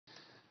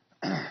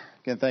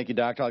Again, thank you,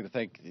 Doctor. I'd like to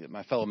thank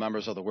my fellow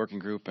members of the working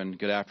group, and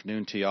good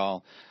afternoon to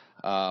y'all.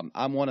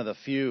 I'm one of the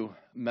few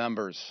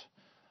members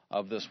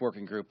of this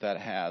working group that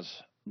has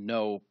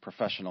no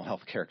professional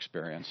health care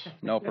experience,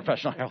 no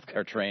professional health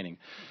care training.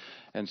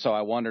 And so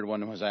I wondered when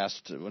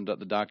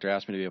the doctor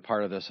asked me to be a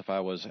part of this, if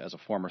I was, as a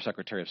former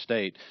Secretary of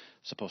State,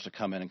 supposed to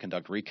come in and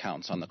conduct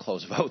recounts on the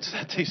closed votes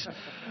that these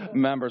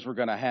members were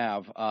going to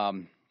have.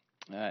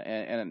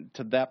 And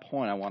to that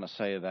point, I want to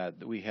say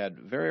that we had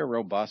very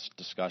robust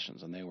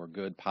discussions, and they were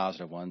good,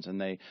 positive ones,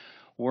 and they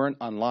weren't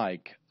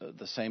unlike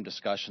the same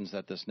discussions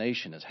that this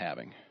nation is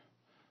having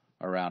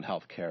around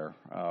health care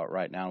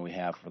right now, and we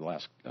have for the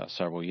last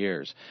several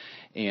years.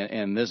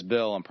 And this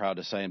bill, I'm proud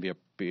to say and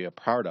be a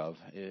part of,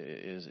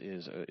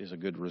 is a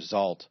good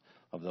result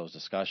of those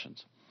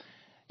discussions.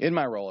 In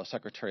my role as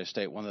Secretary of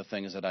State, one of the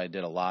things that I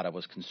did a lot of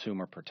was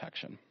consumer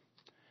protection.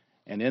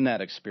 And in that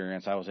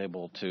experience, I was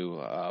able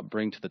to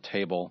bring to the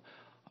table,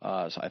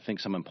 I think,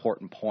 some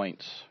important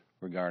points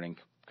regarding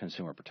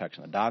consumer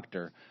protection. The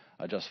doctor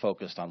just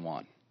focused on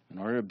one. In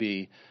order to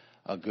be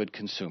a good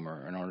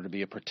consumer, in order to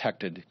be a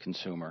protected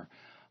consumer,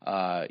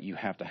 you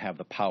have to have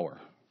the power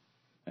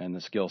and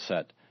the skill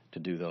set to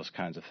do those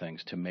kinds of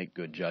things, to make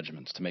good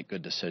judgments, to make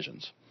good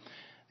decisions.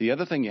 The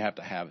other thing you have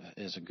to have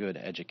is a good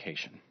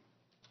education.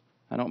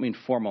 I don't mean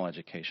formal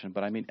education,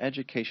 but I mean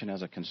education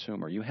as a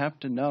consumer. You have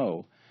to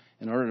know,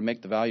 in order to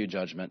make the value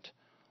judgment,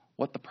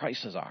 what the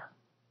prices are.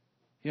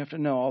 You have to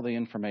know all the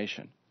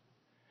information.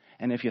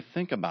 And if you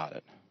think about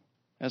it,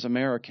 as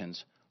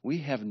Americans,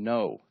 we have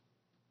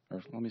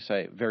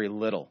very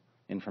little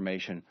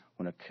information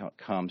when it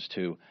comes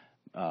to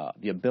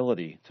the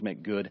ability to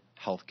make good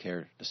health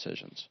care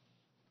decisions.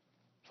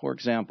 For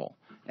example,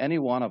 any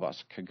one of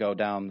us could go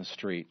down the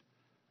street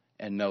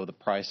and know the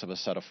price of a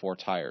set of 4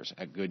 tires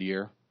at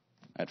Goodyear,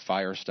 at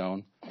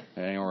Firestone,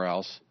 and anywhere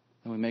else,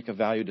 and we make a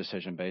value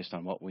decision based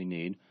on what we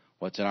need,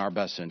 what's in our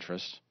best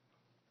interest,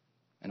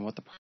 and what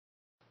the price,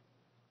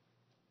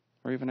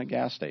 or even a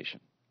gas station.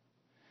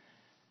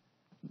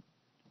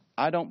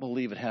 I don't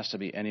believe it has to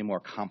be any more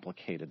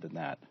complicated than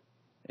that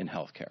in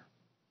healthcare.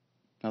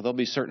 Now, there'll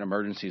be certain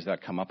emergencies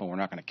that come up, and we're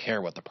not going to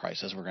care what the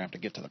price is. We're going to have to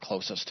get to the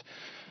closest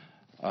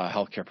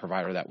healthcare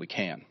provider that we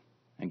can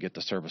and get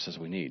the services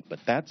we need. But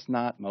that's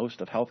not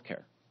most of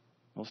healthcare.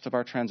 Most of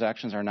our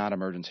transactions are not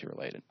emergency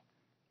related.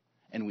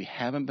 And we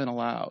haven't been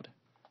allowed,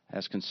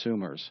 as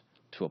consumers,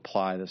 to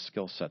apply the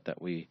skill set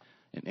that we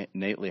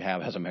innately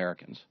have as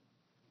Americans.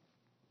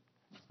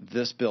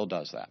 This bill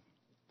does that.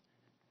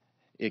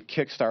 It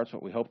kickstarts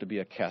what we hope to be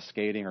a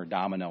cascading or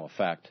domino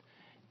effect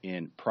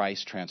in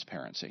price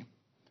transparency.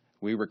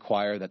 We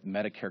require that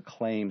Medicare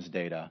claims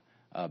data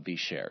be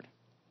shared.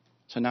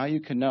 So now you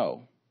can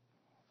know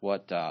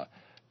what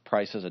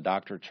prices a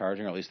doctor is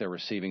charging, or at least they're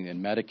receiving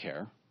in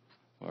Medicare,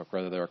 or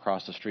whether they're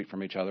across the street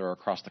from each other or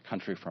across the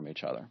country from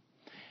each other.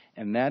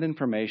 And that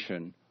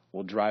information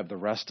will drive the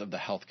rest of the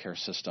healthcare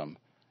system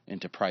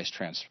into price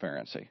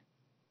transparency.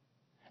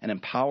 And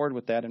empowered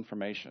with that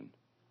information,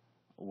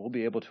 we'll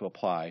be able to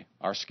apply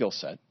our skill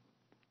set,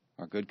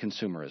 our good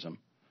consumerism,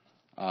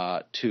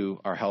 to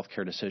our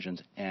healthcare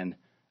decisions, and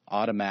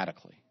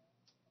automatically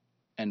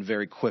and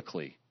very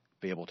quickly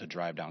be able to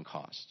drive down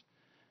costs.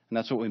 And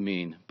that's what we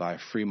mean by a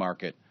free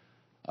market,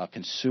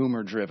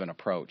 consumer-driven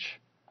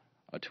approach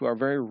to our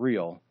very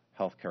real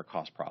healthcare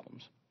cost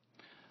problems.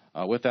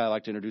 With that, I'd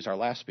like to introduce our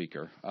last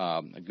speaker,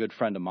 a good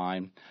friend of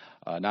mine,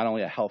 not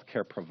only a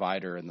healthcare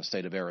provider in the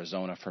state of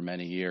Arizona for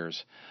many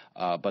years,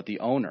 but the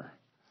owner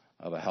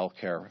of a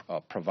healthcare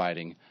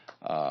providing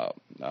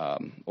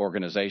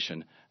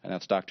organization, and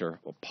that's Dr.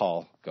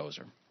 Paul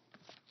Gozer.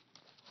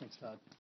 Thanks, Todd.